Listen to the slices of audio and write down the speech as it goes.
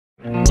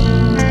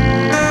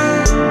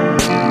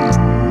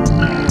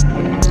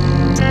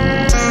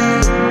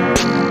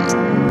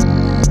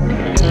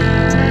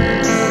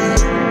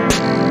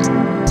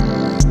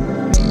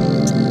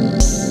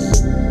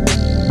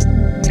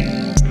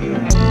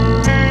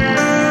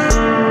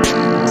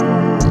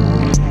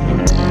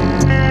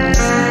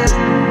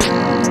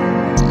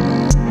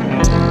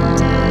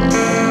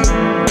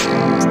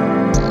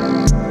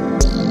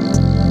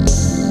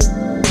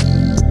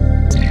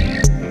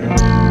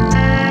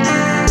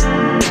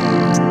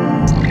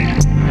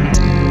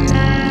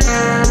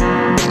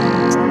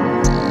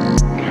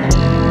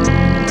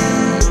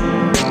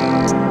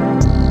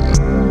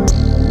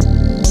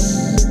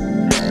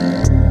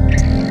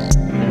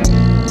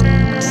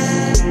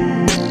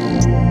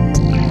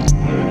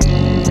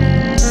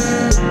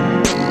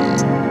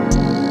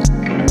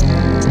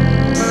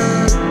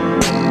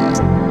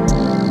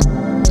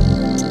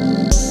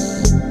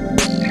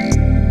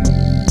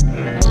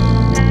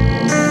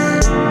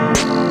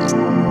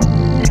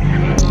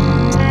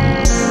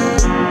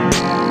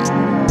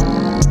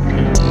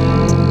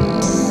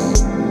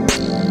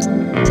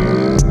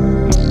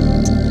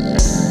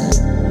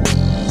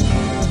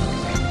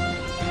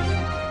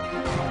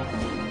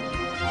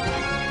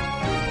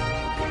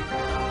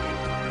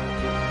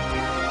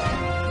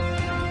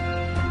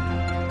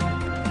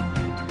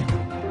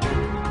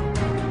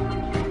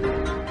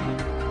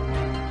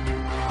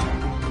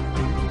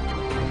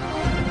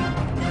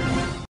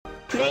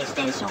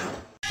テンション。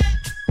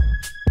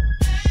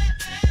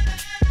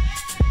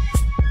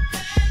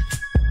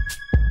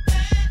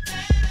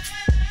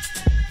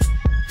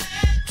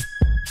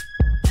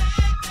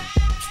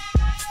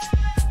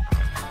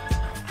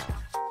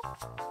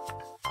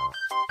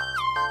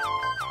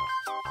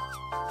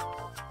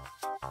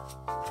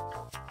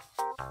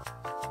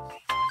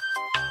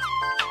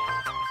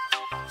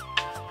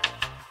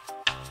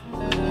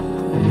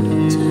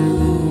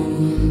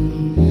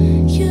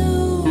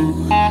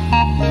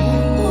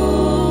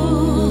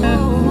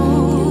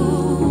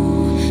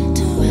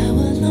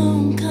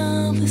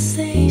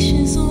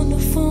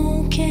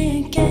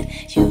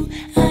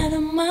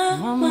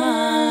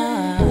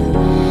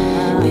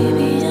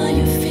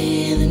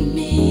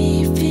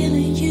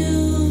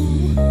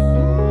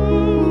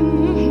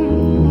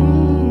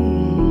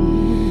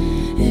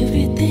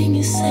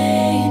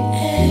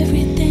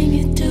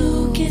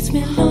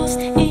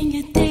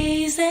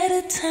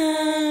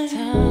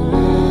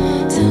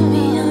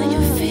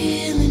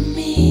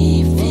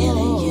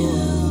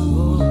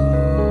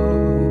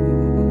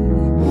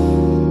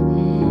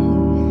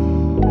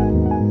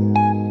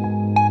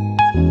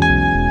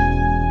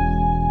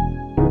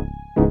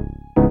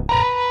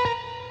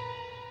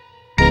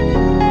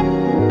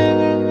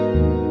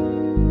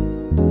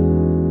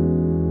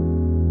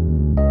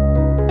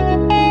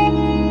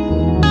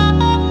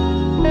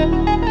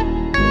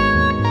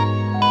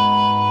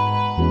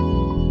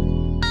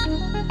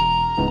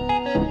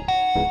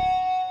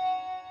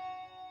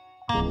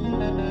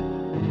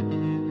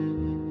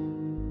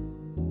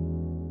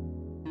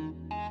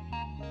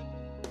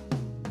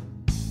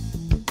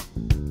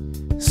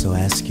So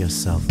ask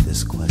yourself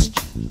this question.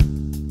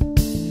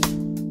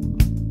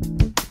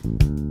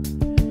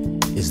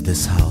 Is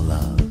this how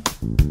love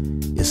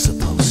is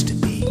supposed to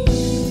be?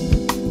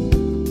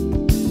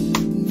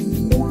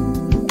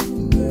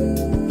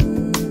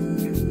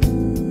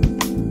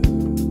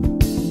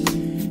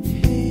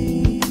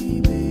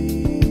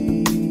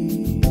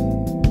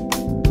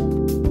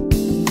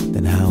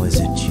 Then how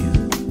is it you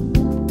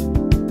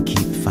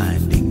keep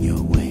finding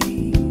your way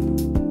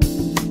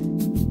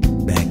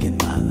back in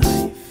my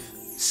life?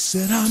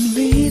 Said I'm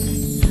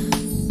leaving.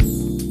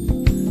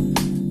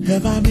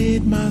 Have I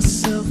made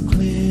myself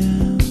clear?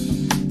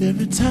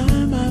 Every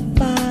time I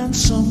find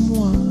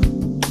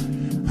someone,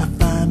 I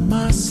find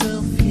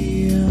myself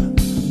here.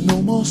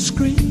 No more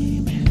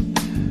screaming.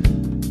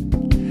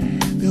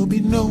 There'll be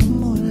no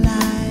more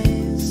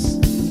lies.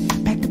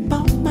 Packed up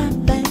all my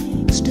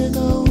things to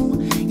go.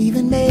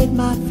 Even made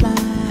my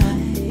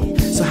flight.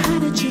 So how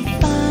did you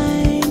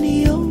find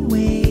your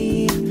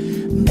way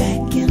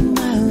back in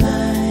my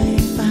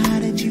life? How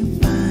did you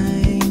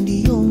find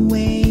your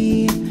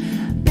way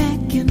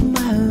back in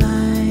my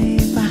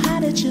life? How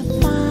did you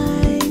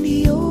find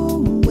your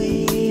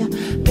way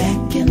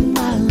back in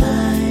my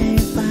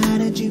life? How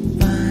did you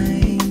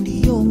find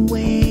your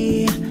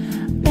way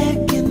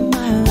back in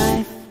my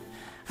life?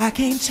 I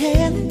can't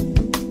tell it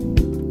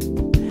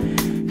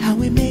how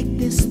we make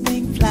this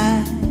thing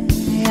fly.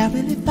 I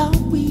really thought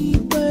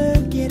we'd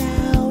work it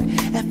out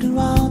after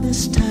all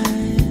this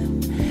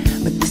time,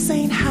 but this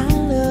ain't how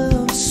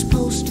love's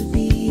supposed to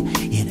be,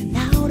 in and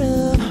out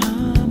of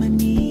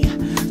harmony.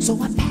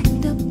 So I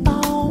packed up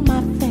all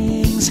my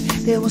things,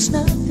 there was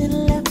nothing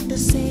left to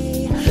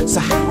say. So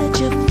how did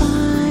you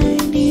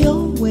find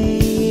your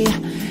way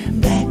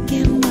back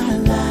in my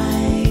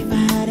life?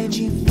 How did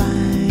you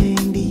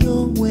find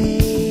your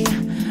way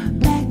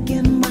back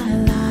in my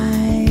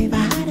life?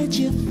 How did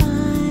you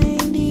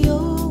find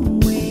your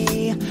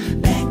way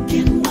back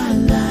in my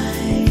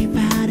life?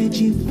 How did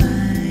you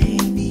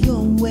find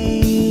your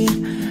way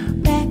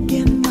back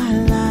in my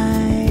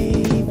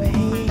life?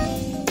 Hey.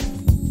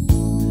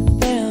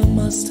 There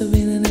must have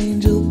been an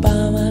angel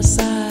by my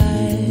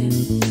side.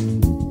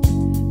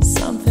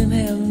 Something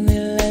heavenly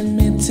led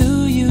me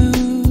to you.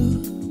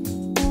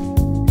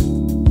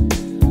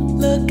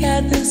 Look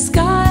at the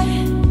sky,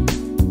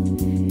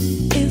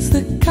 it's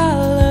the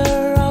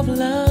color of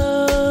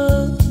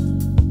love.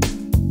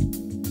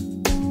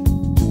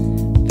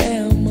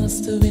 There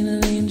must have been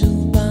an angel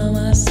by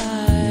my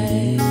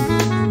side.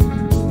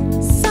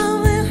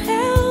 Something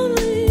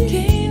heavenly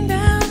came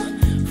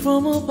down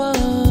from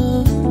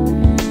above.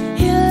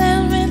 He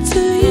led me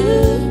to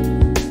you.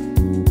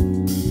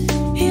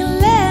 He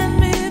led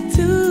me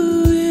to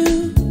you.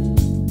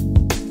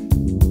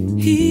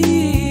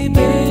 He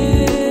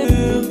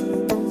built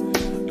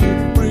a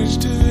bridge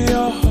to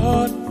your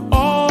heart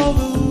all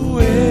the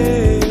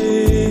way.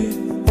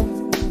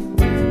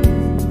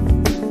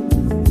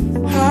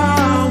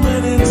 How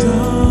many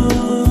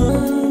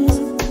tons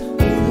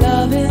of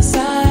love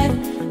inside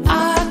I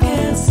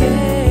can say?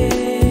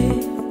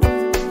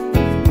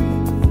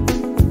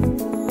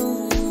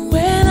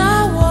 When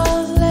I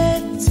was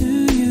led to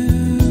you,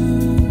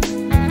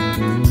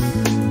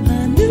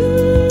 I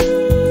knew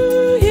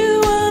you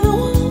were the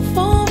one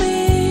for me.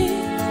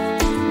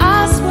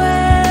 I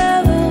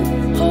swear the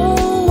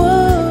whole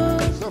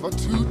world Of a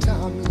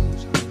two-time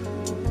loser,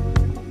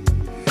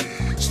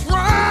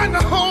 trying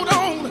to hold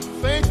on,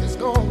 think it's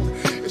gone.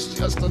 It's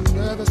just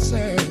another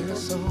sad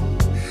so I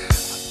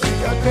think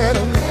I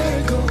better let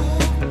it go.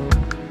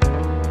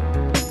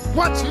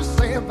 What you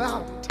say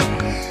about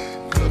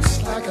it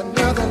looks like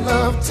another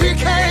love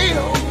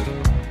TKO.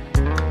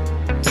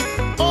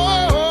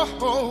 Oh,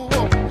 oh,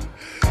 oh.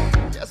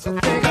 Yes, I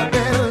think I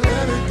better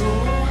let it go.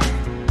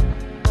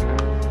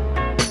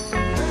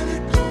 Let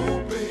it go,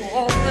 baby.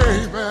 Oh,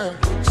 baby.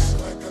 Looks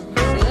like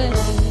another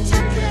love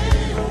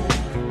TKO.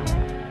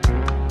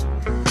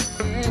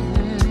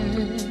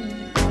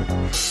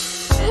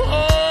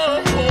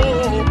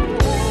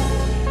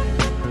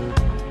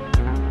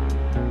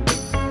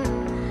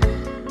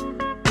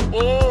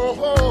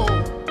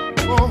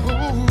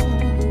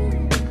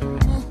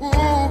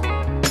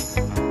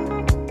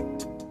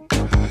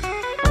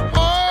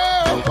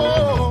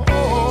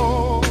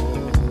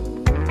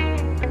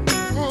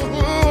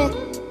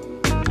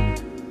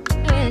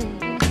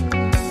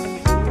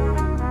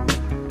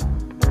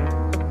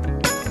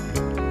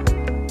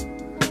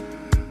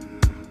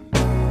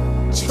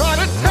 Try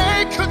to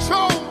take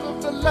control of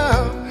the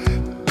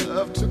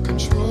love took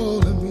control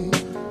of me.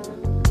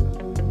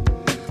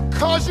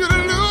 Cause you to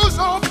lose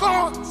all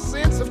thought,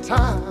 sense of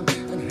time,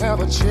 and have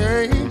a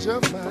change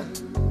of mind.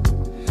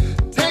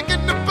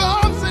 Taking the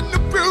bumps and the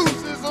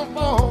bruises of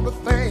all the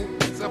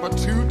things of a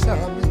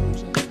two-time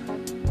loser.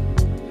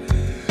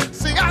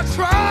 See, I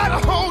try to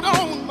hold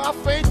on, my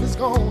faith is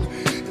gone.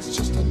 It's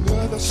just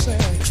another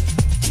sad.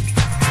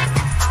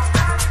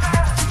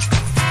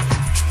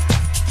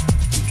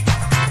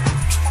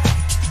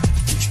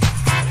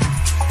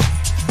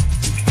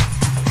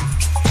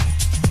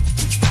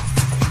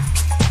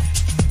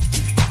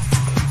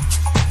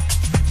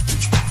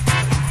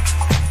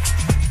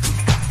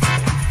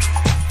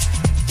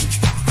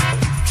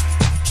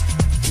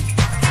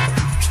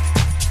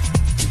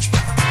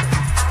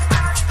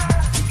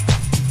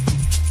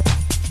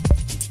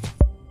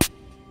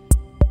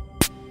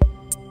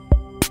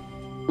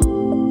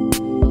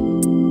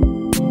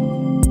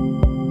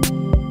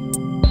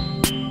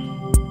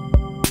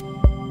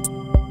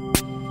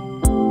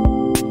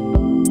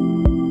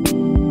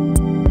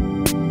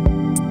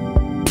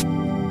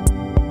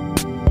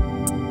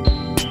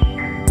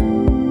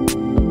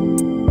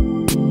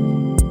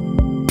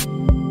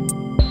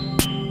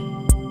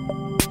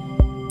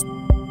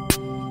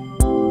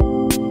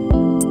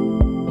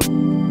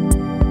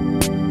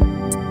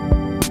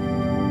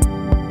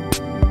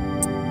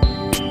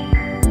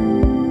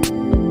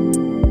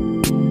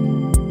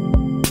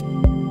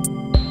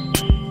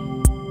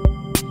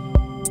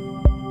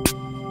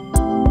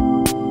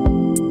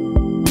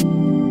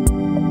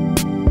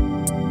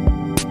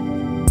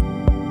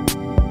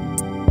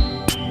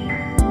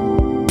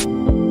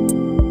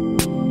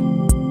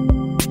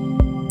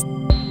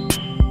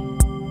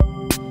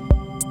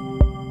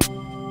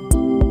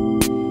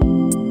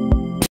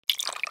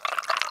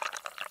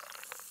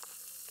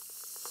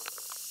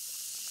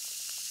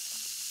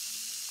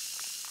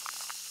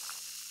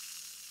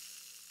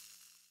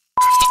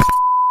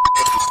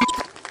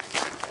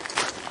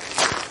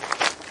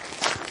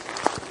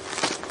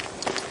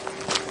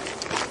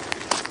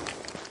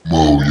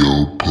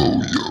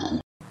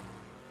 MoyoPoyo.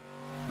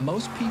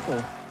 Most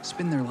people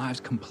spend their lives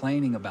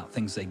complaining about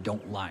things they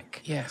don't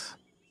like. Yes.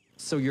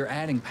 So you're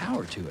adding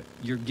power to it.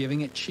 You're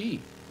giving it chi.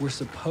 We're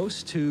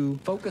supposed to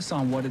focus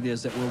on what it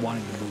is that we're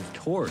wanting to move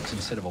towards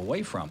instead of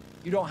away from.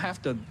 You don't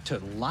have to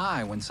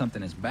lie when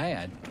something is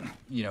bad.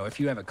 You know, if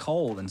you have a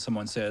cold and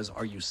someone says,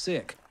 "Are you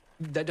sick?"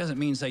 That doesn't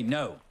mean say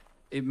no.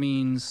 It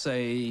means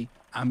say,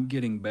 "I'm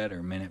getting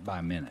better minute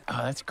by minute." Oh,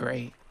 that's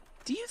great.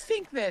 Do you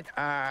think that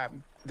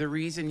the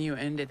reason you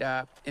ended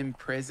up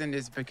imprisoned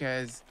is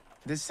because,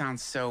 this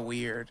sounds so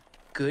weird,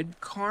 good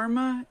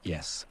karma?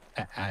 Yes,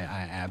 I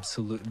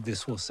absolutely,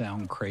 this will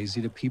sound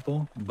crazy to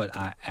people, but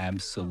I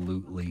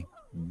absolutely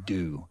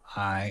do.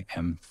 I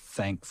am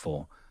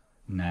thankful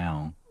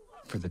now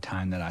for the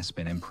time that I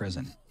spent in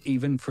prison.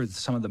 Even for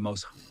some of the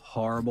most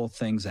horrible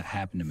things that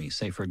happened to me.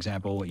 Say, for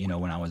example, you know,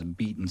 when I was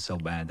beaten so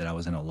bad that I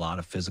was in a lot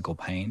of physical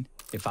pain.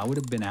 If I would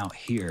have been out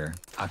here,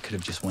 I could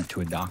have just went to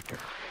a doctor.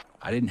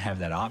 I didn't have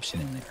that option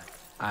in there.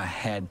 I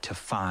had to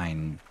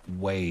find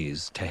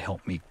ways to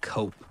help me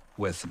cope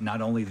with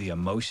not only the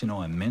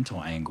emotional and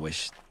mental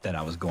anguish that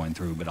I was going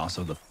through, but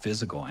also the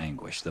physical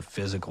anguish, the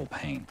physical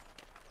pain.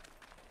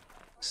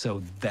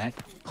 So that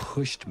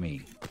pushed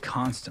me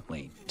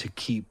constantly to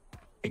keep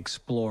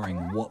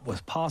exploring what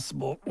was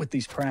possible with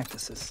these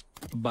practices.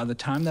 By the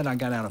time that I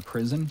got out of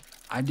prison,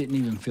 I didn't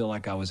even feel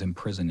like I was in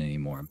prison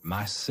anymore.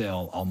 My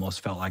cell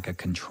almost felt like a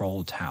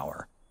control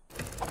tower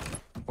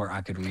where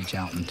I could reach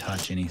out and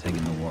touch anything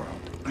in the world.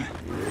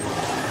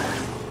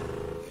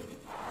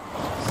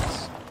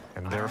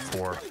 And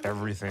therefore,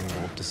 everything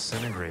will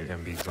disintegrate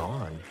and be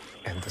gone.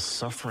 And the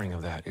suffering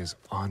of that is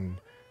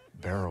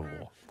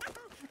unbearable.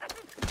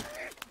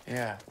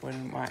 Yeah,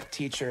 when my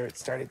teacher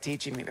started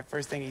teaching me, the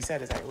first thing he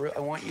said is, I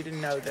want you to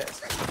know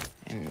this.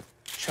 And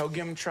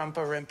Chogyam Trungpa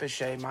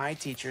Rinpoche, my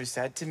teacher,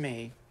 said to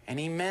me, and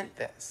he meant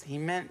this,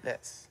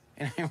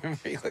 And I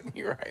remember he looked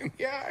me right in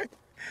the eye.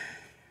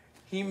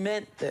 He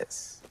meant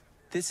this.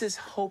 This is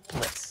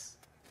hopeless.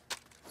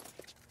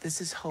 This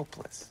is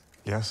hopeless.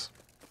 Yes.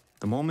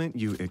 The moment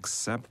you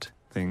accept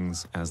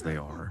things as they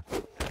are,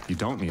 you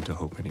don't need to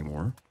hope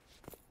anymore,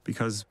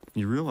 because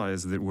you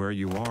realize that where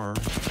you are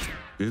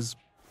is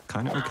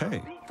kind of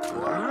okay.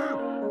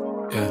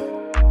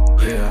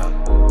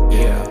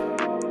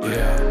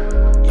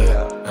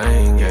 I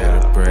ain't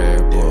got a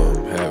brag, boy,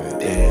 I'm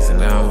having ins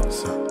and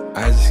outs.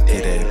 I just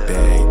get that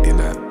bag,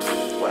 then I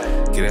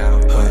get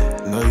out.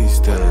 Know you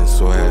still in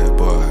swag,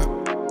 boy, I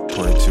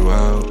point you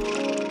out.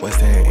 What's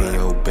that in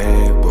your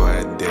bag, boy,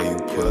 I dare you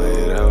pull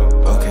it out.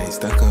 Okay,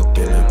 stuck up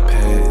in the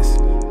past,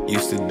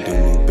 used to do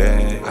me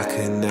bad. I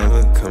could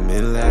never come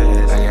in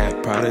last. I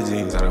got Prada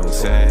jeans, I don't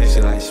say.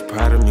 She like she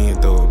proud of me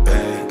and throw it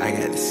back. I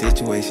got the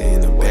situation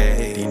in the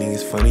bag. These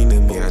niggas funny to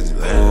me, I just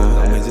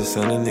laugh. I'ma just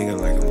son a nigga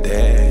like I'm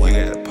dad. You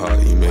got a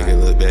part, you make it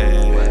look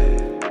bad.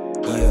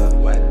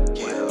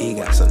 Yeah, he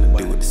got something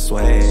to do with the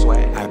swag.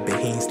 I bet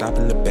he ain't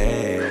stopping the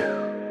bag.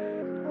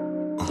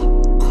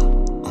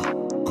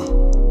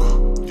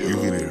 You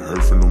get it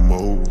hurt from the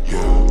mold,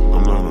 yeah.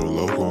 I'm not no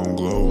local, I'm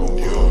global,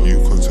 yeah. You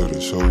come to the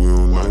show, we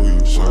don't know you.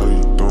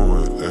 Shawty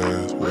throwing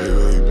ass,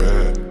 way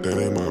back. That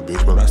ain't my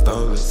bitch, but I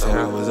stole it. Said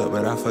I was up,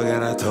 but I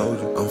forgot I told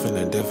you. I'm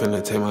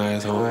finna take my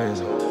ass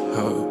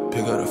home.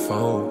 Pick up the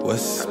phone.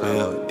 What's the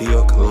spell?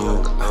 Dior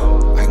Cologne.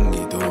 I can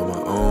get through on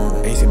my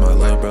own. Ain't seen my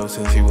life, bro,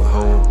 since he was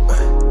home.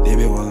 They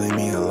been won't leave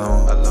me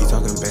alone. He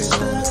talking back.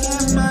 Stuck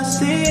in my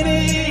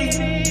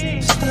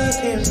city,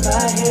 stuck in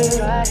my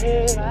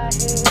head.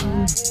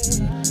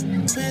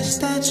 Wish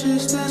that you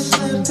still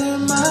slept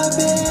in my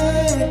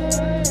bed.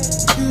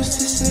 Used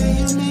to say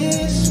you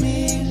miss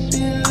me,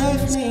 then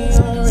left me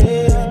on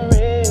red.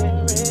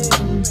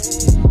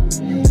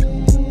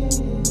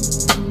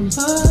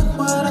 Look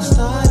what I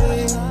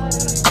started.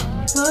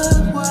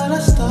 Look what I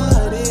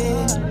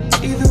started.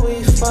 Either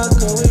we fuck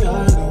or we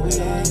argue.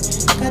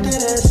 Got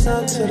that ass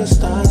up to the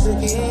stars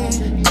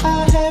again. I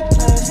had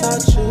plans,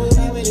 thought you would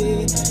be with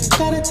it.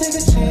 Gotta take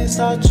a chance,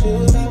 thought you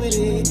would be with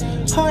it.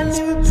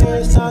 Hardly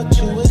repairs, thought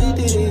you would have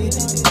did it.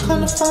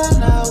 Come to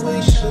find out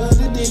we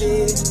should've did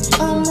it.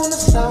 I'm on the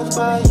south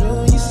by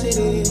Union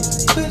City.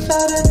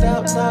 Without a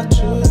doubt, thought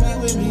you would be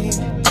with me.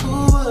 Who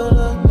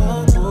would've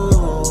known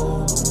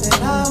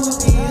that I would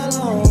be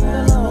alone?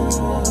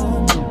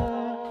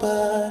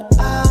 But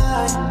I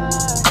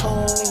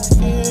only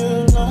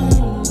feel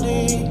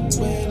lonely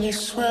when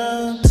it's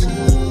round two.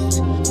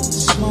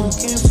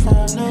 Smoking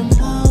from the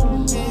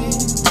morning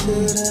to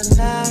the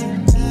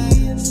night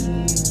is.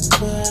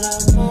 But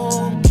I'm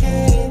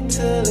okay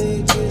till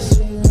it gets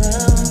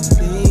around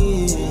me.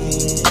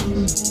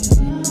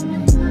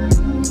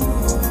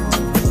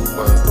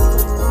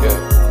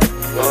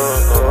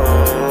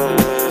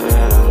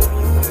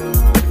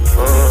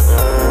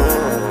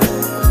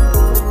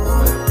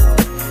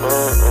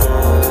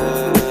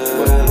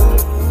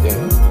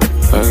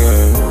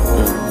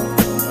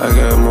 I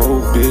got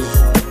more bitches.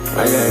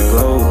 I got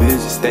glow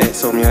bitches,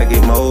 stacks on me, I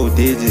get more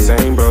digits.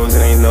 Same bros,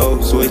 it ain't no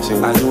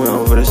switching. I just went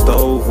over the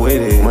stove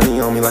with it. Money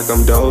on me like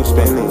I'm dope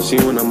spending. She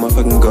wanna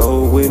motherfucking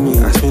go with me.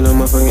 I spend a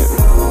motherfucking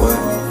what?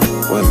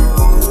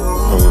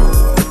 hold on,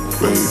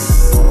 baby.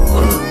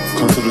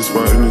 Come to the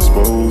spot and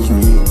expose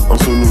me. I'm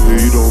so new here,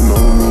 you don't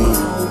know me.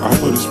 I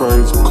put a Sprite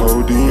in some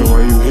codeine.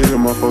 Why you hitting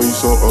my phone, you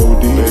so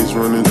OD? Base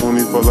running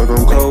 24 like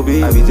I'm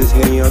Kobe. I be just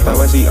hitting your thought,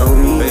 why she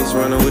on me? Base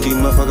running with these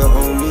motherfuckers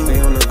on me. Stay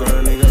on the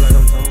grind, nigga, like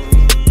I'm Tony.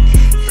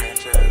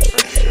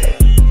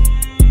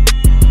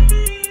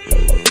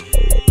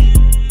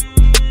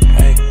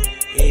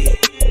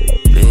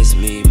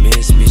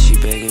 Miss me, she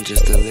begging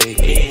just to lick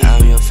me.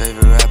 I'm your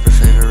favorite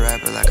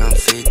rapper like I'm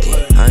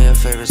 50. I'm your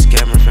favorite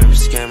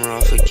scammer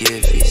off of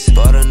Giphies.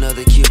 Bought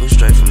another Cuban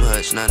straight from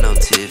Hutch, not no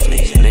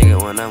Tiffany.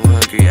 Nigga, when I'm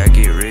hungry, I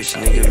get rich,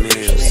 nigga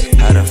meals.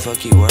 How the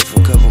fuck you worth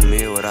a couple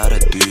mil without a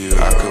deal?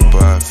 I could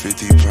buy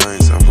 50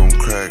 pints, I'm gon'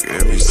 crack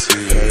every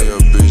seal. Hey, a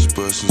bitch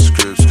bustin'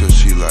 scripts cause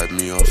she like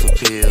me off of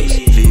pills.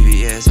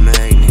 VVS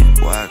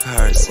magnet, walk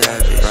hard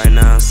savage. Right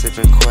now I'm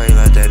sipping Quay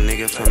like that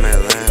nigga from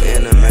Atlanta.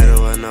 In the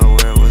middle of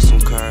nowhere with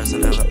some cars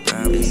in Alabama.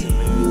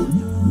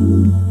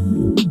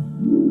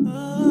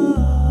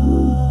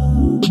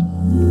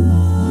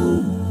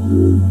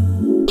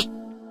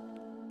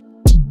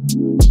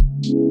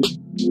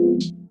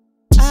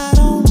 I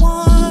don't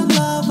want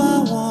love, I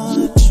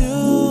want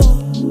you.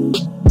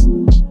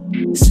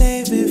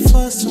 Save it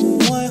for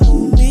someone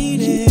who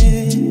need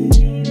it.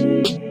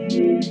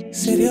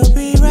 Said he'll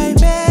be right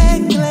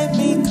back, let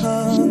me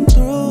come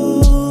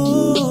through.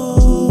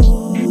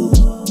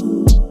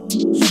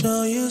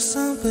 Show you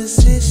some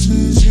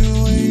positions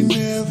you ain't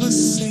never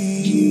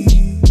seen.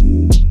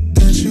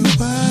 Got you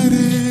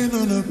biting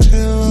on a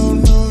pillow,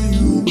 know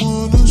you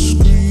wanna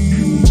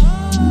scream.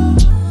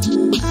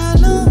 I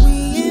know we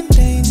in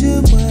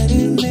danger, but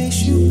it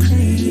makes you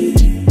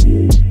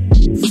cream.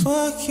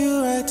 Fuck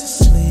you right to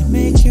sleep,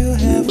 make you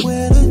have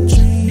wetter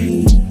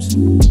dreams.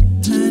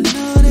 I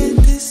know that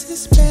this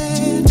is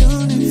bad,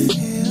 don't it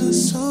feel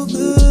so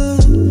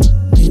good?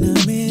 Been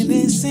a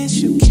minute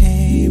since you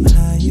came,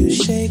 how you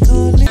shake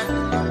on it.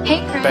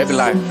 Baby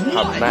life,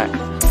 I'm back.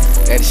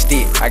 at the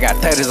stick. I got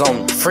 30s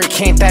on me. Free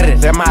King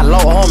 30, they're my low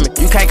homie.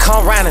 You can't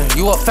come round it,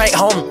 you a fake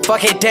homie.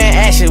 Fuck it, damn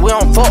action, we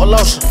don't fuck with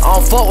lotion. I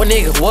don't fuck with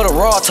niggas with a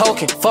raw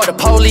token. Fuck the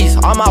police,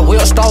 all my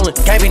wheels stolen.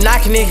 Can't be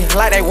knocking niggas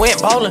like they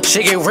went bowling.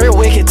 Shit get real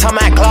wicked, tell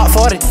my Glock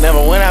 40. Never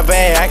went out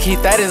bad, I keep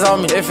 30s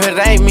on me. If it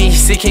ain't me,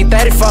 see keep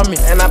 30 for me.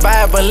 And I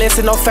buy a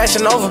Balenciaga, no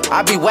fashion over.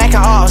 I be whacking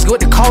ops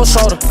with the cold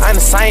shoulder. I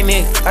ain't the same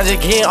nigga, I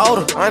just getting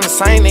older. I ain't the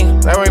same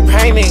nigga, that ain't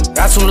pain nigga.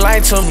 Got too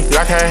late to me.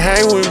 Y'all can't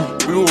hang with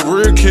me, we a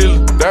real killer.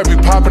 That be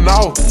popping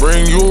off,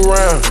 bring you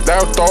around,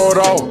 that throw it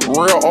off.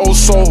 Real old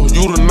soul,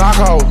 you the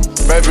knockout.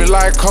 Baby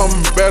like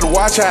coming, better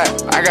watch out.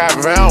 I got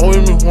Van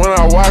with me when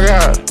I walk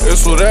out.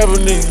 It's whatever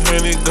nigga,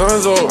 man, these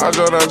guns up. I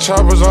got down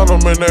choppers on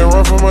them and they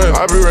run from me.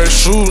 I be ready to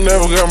shoot,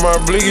 never got my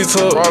blicky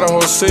tuck. Brought the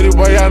whole city,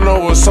 boy, y'all know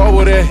what's up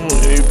with that.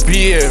 In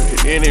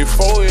BF, in it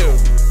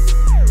 4F.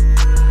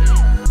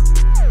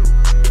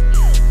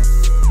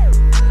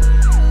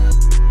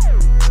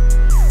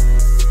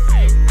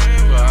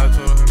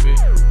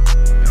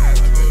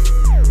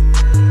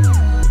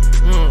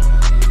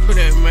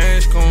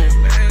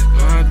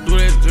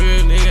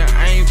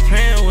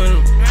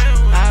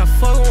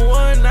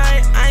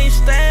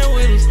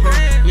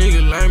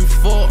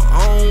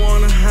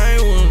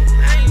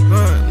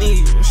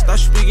 Stop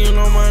speaking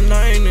on my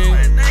name,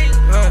 nigga.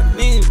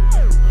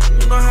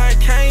 You know how it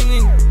came,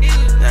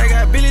 nigga. I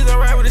got Billy's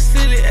alright with the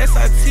city,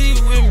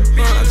 SIT with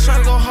me. I'm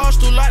tryna go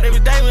hostel lot every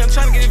day when I'm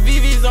tryna get the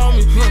VVs on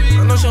me.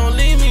 I know she don't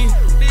leave me.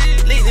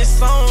 Leak this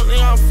song,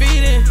 nigga, I'm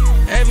feeding.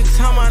 Every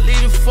time I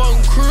leave the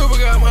fucking crib, I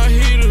got my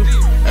heater.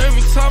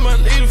 Every time I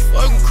leave the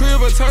fucking crib,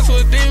 I turn to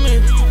a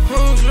demon.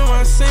 Drill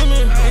my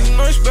semen, you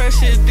know it's bad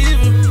shit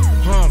diva.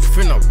 I'm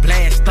finna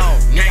blast off,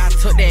 nigga, I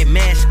took that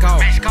mask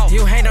off.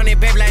 You hate on that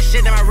baby like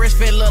shit, that my wrist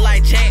fit look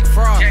like Jack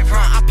Frost.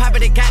 I pop it,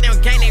 they goddamn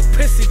gang, they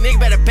pussy, nigga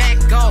better back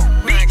off.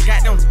 I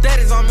got them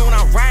 30s on me when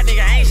I ride,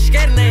 nigga, I ain't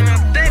scared of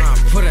nothing. I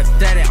put a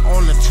 30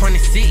 on the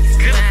 26th.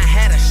 When I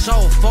had a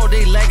show,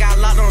 4D leg, I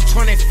locked on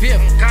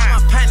 25th.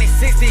 My partner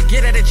 60,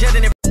 get at the jet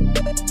and it.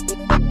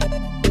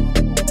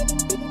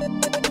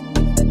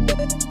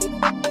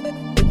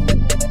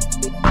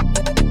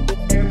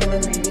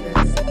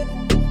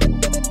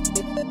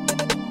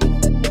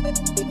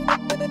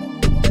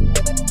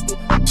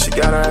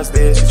 Got her ass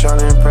there, she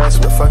tryna impress.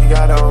 What the fuck you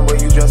got on, boy,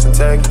 you dressed in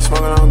tech.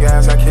 Smoking on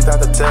gas, got kicked out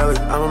the telly.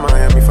 I'm in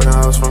Miami, fucking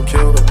hoes from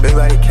Cuba. Big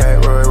body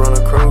cat, Roy,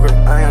 Ronald Kruger.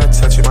 I ain't gotta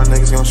touch you, my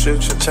niggas gon'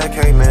 shoot you. Check,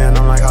 hey man,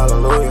 I'm like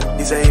hallelujah.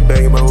 He say he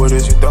begging, but what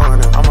is you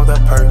throwing him? I'm off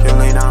that perk, and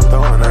lean, now I'm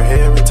throwing her.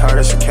 Head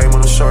retarded, she came on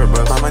a short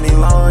bus. My money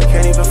long,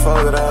 can't even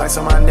fold it up. Ice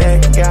on my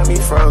neck, got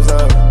me froze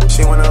up.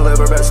 She wanna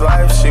live her best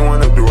life, she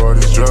wanna do all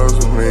these drugs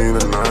with me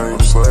tonight.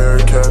 Slayer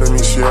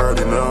Academy, she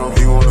already know.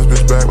 He want his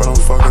bitch back, but I'm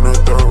fucking her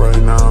throat right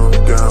now.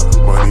 Damn,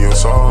 money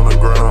is all on the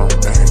ground.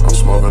 I'm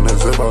smoking that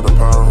zip out the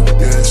pound.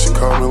 Yeah, she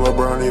called me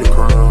LeBron, need a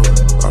crown.